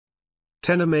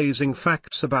10 amazing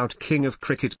facts about King of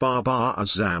Cricket Babar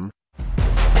Azam.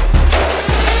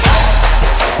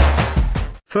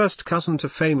 First cousin to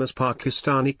famous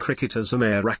Pakistani cricketers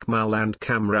Amir Akmal and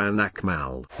Kamran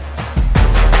Akmal.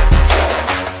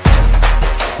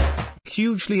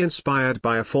 Hugely inspired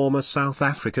by a former South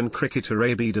African cricketer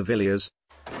AB de Villiers.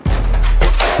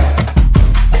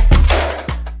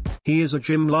 He is a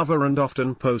gym lover and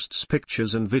often posts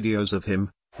pictures and videos of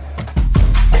him.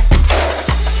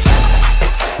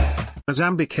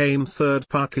 Azam became third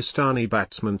Pakistani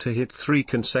batsman to hit 3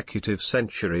 consecutive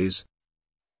centuries.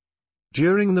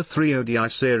 During the 3 ODI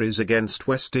series against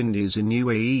West Indies in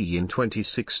UAE in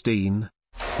 2016,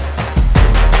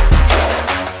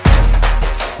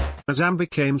 Azam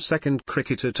became second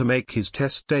cricketer to make his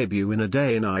Test debut in a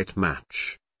day-night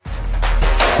match.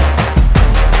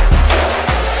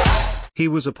 He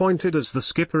was appointed as the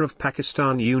skipper of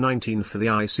Pakistan U19 for the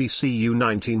ICC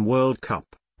U19 World Cup.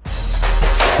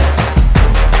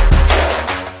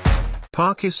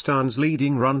 Pakistan's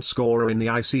leading run scorer in the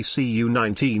ICC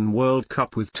U19 World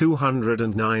Cup with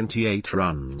 298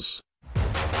 runs.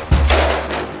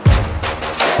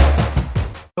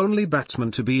 Only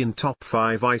batsman to be in top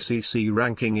 5 ICC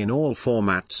ranking in all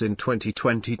formats in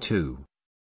 2022.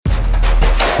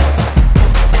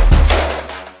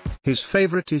 His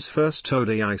favourite is first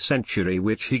ODI century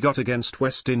which he got against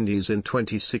West Indies in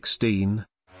 2016.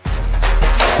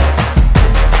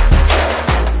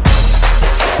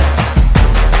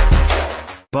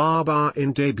 Babar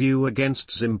in debut against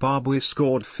Zimbabwe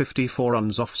scored 54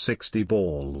 runs off 60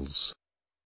 balls.